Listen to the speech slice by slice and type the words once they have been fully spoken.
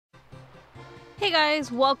Hey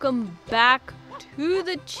guys, welcome back to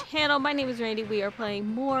the channel. My name is Randy. We are playing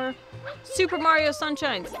more Super Mario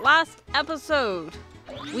Sunshines. Last episode,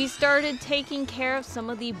 we started taking care of some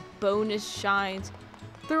of the bonus shines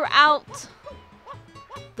throughout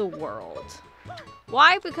the world.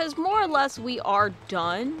 Why? Because more or less we are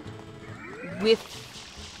done with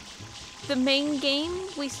the main game.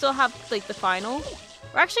 We still have like the final.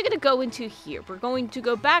 We're actually going to go into here. We're going to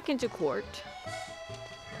go back into court.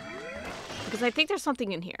 Because I think there's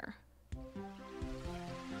something in here.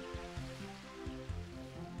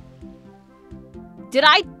 Did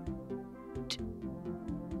I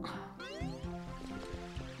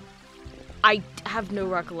have no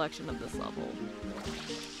recollection of this level.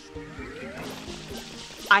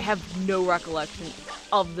 I have no recollection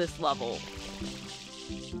of this level.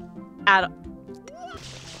 At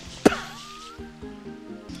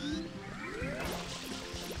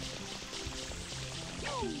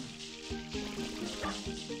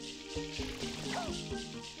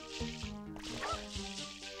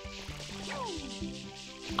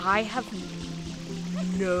I have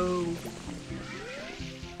no...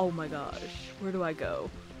 Oh my gosh. Where do I go?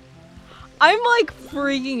 I'm like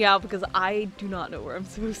freaking out because I do not know where I'm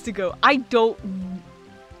supposed to go. I don't...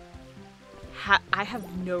 I have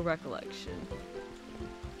no recollection.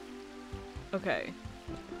 Okay.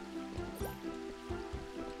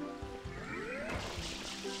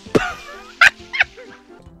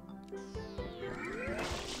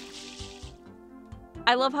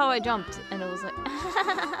 I love how I jumped and it was like...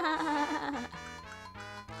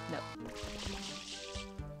 No.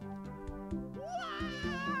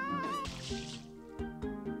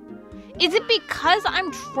 Is it because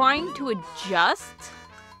I'm trying to adjust?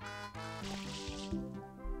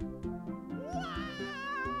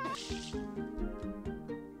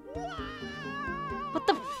 What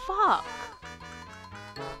the fuck?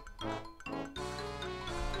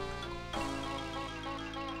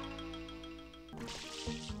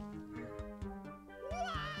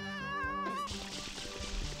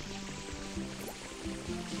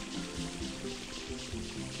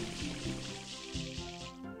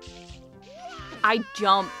 I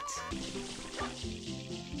jumped.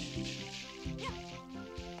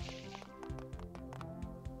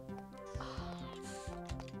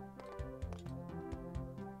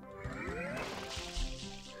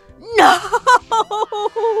 No!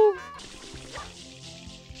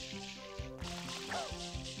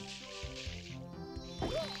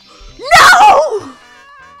 No!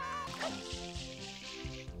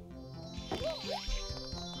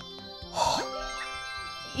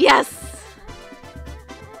 Yes!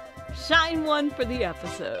 Shine one for the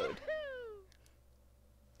episode.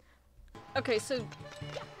 Okay, so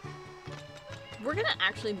we're gonna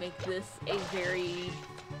actually make this a very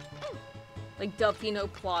like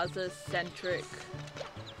Delfino Plaza centric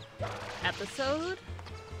episode.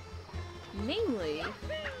 Mainly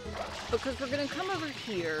because we're gonna come over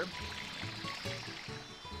here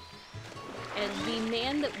and the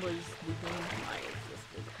man that was within my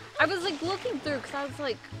existence. I was like looking through because I was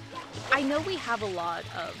like, I know we have a lot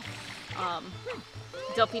of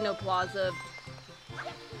Delfino Plaza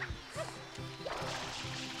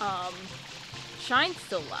shine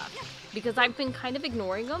still left because I've been kind of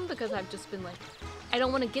ignoring them because I've just been like, I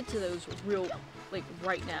don't want to get to those real like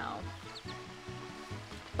right now.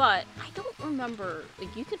 But I don't remember,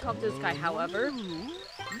 like you can talk to this guy however.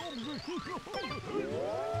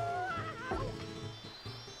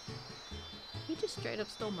 He just straight up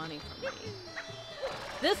stole money from me.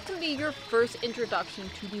 This can be your first introduction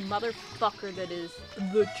to the motherfucker that is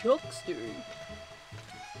the Chuckster.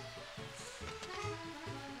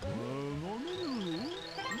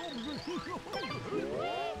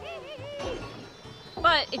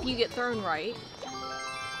 But if you get thrown right,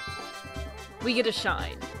 we get a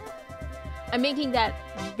shine. I'm making that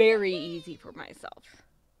very easy for myself.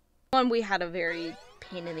 One, we had a very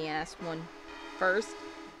pain in the ass one first.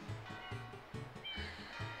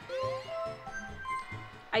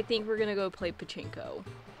 I think we're gonna go play Pachinko.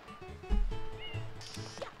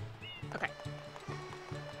 Okay.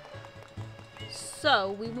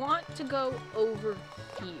 So, we want to go over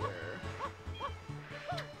here.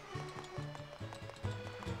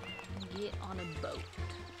 And get on a boat.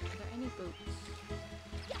 Are there any boats?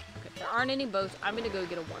 Okay, if there aren't any boats, I'm gonna go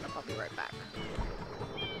get a one-up. I'll be right back.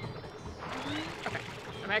 Okay.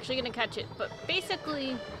 I'm actually gonna catch it, but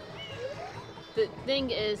basically, the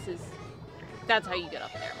thing is that's how you get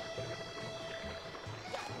up there.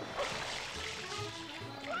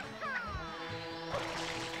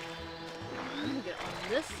 I'm gonna get on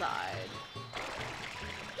this side.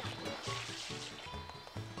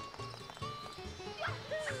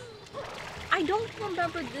 I I don't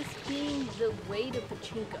remember this being the way to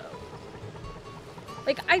Pachinko.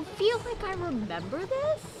 Like, I feel like I remember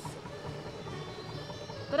this,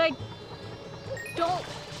 but I don't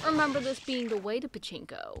remember this being the way to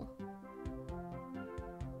Pachinko.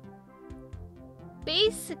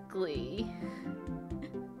 Basically,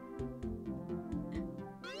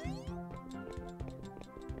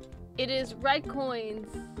 it is red coins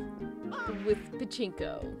with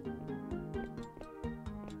Pachinko.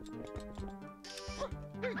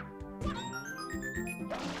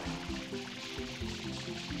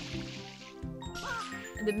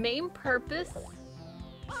 The main purpose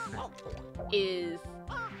is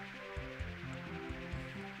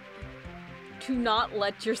to not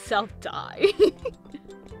let yourself die.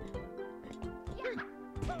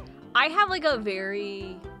 I have like a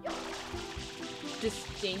very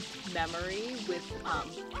distinct memory with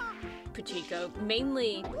Pachinko.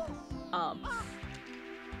 Mainly, I'm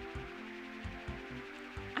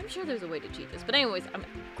sure there's a way to cheat this, but anyways,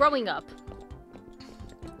 growing up,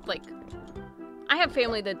 like, I have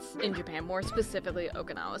family that's in Japan, more specifically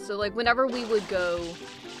Okinawa. So like whenever we would go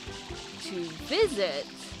to visit,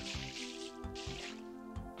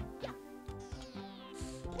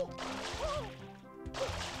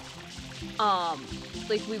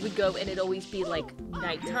 like we would go and it'd always be like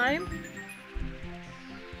nighttime.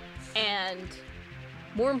 And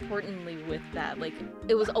more importantly with that, like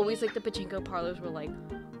it was always like the Pachinko parlors were like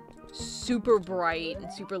super bright and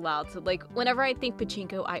super loud. So like whenever I think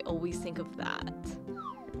Pachinko, I always think of that.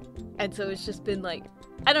 And so it's just been like,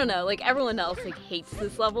 I don't know, like everyone else like hates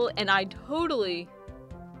this level and I totally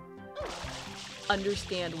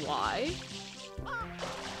understand why.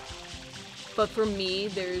 But for me,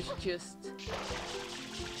 there's just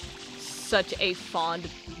such a fond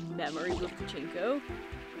memory with Pachinko.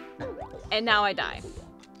 And now I die.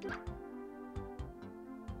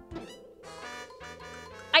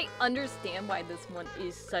 I understand why this one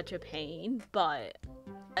is such a pain, but...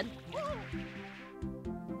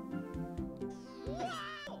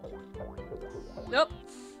 Nope.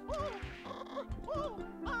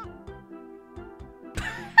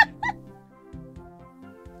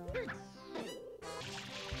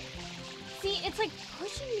 See, it's like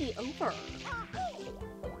pushing me over.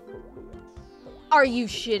 Are you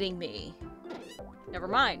shitting me? Never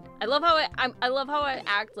mind. I love how I love how I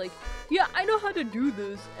act like, yeah, I know how to do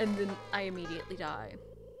this, and then I immediately die.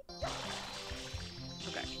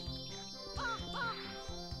 Okay.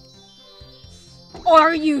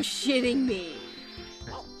 Are you shitting me?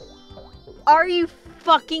 Are you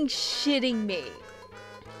fucking shitting me?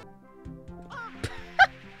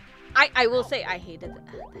 I will say I hated that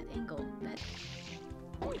angle.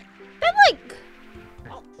 That like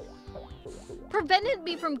prevented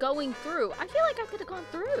me from going through. I feel like I could have gone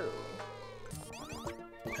through.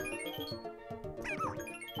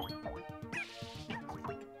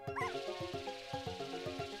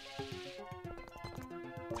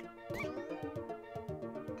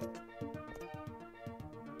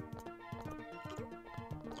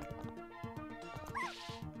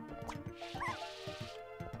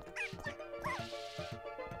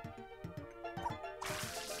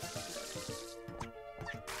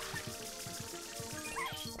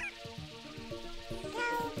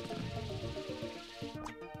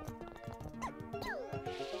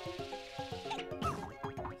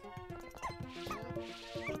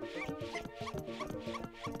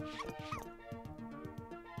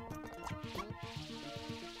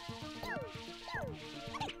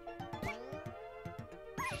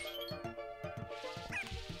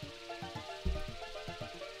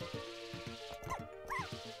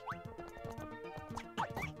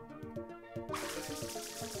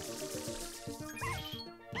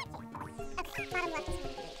 Bottom left is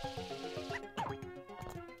complete.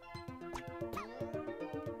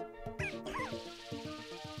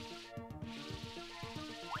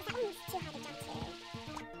 That one was too hard to jump to.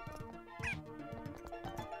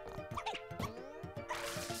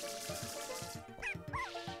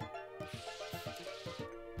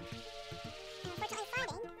 And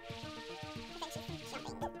unfortunately farting prevents you from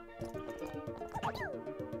jumping.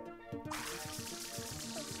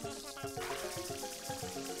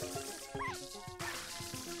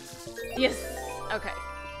 Yes. Okay.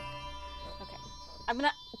 Okay. I'm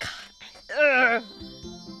gonna. God.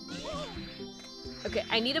 Okay.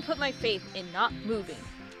 I need to put my faith in not moving,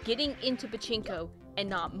 getting into Pachinko, and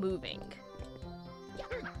not moving.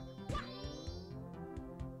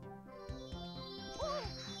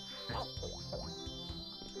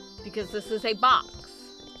 Because this is a box.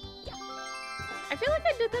 I feel like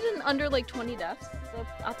I did that in under like 20 deaths, so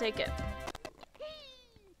I'll take it.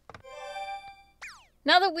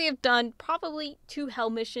 Now that we have done probably 2 hell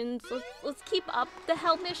missions, let's keep up the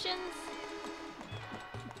hell missions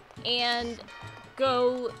and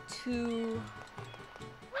go to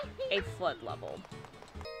a flood level.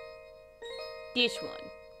 This one,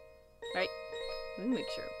 right? Let me make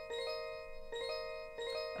sure.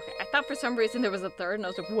 Okay, I thought for some reason there was a third, and I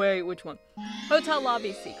was like, wait, which one? Hotel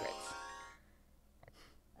lobby secrets.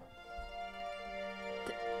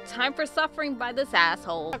 Time for suffering by this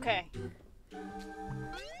asshole. Okay.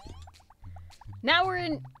 Now we're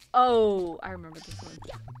in... Oh, I remember this one.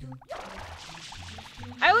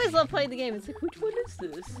 I always love playing the game. It's like, which one is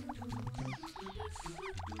this?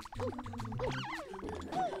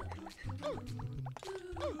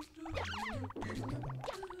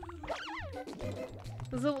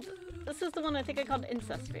 This is the one I think I called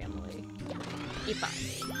Incest Family. You find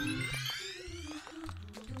me.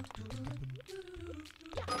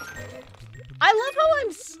 I love how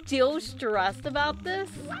I'm still stressed about this.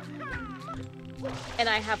 And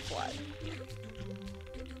I have blood.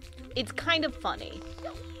 It's kind of funny.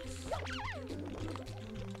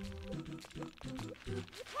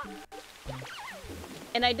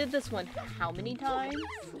 And I did this one how many times?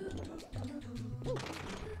 Ooh.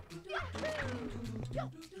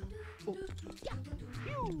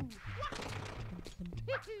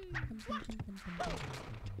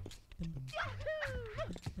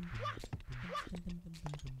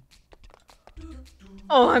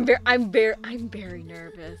 Oh, I'm very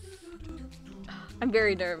nervous. I'm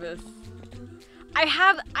very nervous. I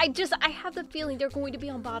have the feeling they're going to be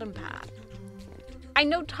on bottom path. I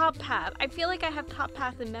know top path. I feel like I have top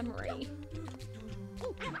path in memory.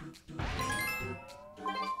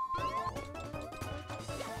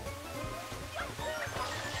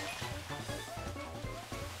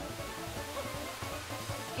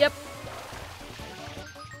 Yep.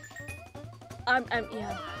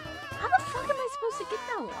 Yeah. How the fuck am I supposed to get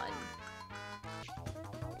that one?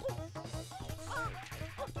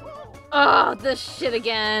 Oh, this shit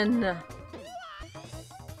again.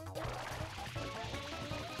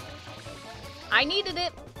 I needed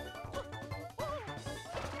it.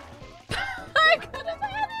 I could have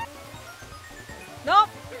had it. Nope.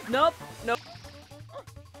 Nope. Nope.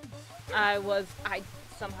 I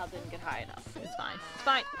somehow didn't get high enough. It's fine. It's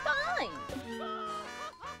fine. Fine.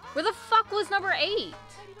 Where the fuck was number 8?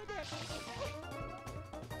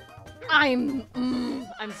 I'm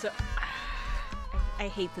so... I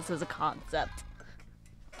hate this as a concept.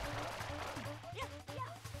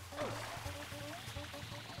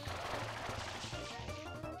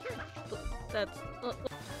 That's...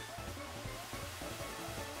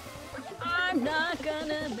 I'm not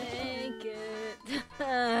gonna make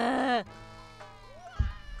it.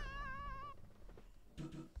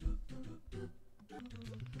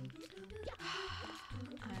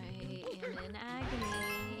 In agony.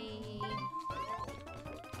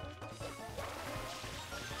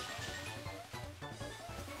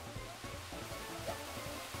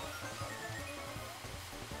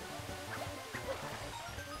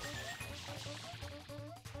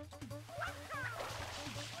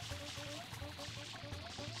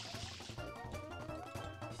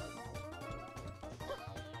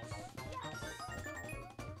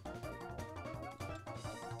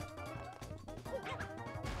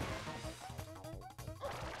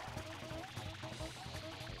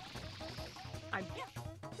 I'm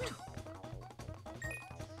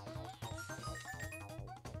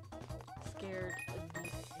scared the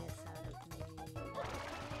piss out of me.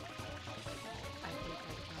 I think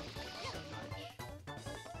I jumped so much.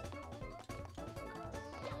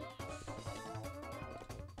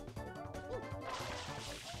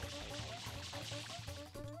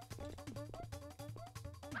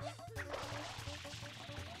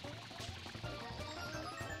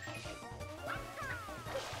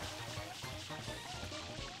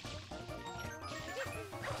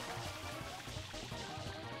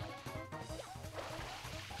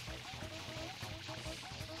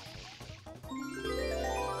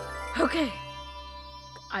 Okay.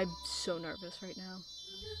 I'm so nervous right now.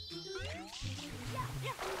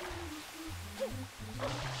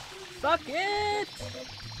 Fuck it!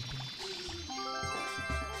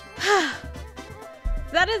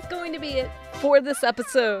 That is going to be it for this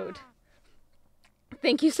episode.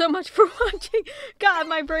 Thank you so much for watching. God,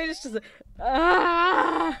 my brain is just...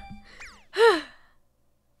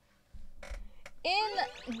 In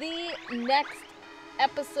the next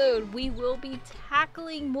episode, we will be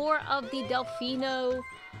tackling more of the Delfino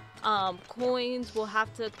coins. We'll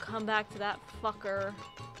have to come back to that fucker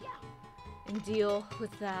and deal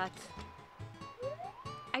with that.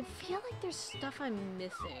 I feel like there's stuff I'm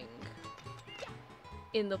missing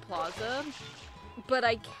in the plaza. but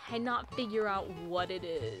I cannot figure out what it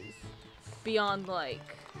is beyond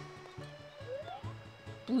like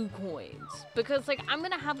blue coins, because like I'm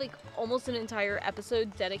gonna have like almost an entire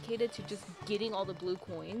episode dedicated to just getting all the blue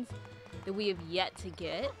coins that we have yet to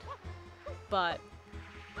get, but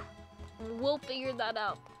we'll figure that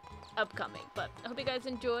out upcoming. But I hope you guys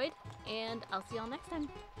enjoyed, and I'll see y'all next time.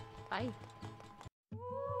 Bye.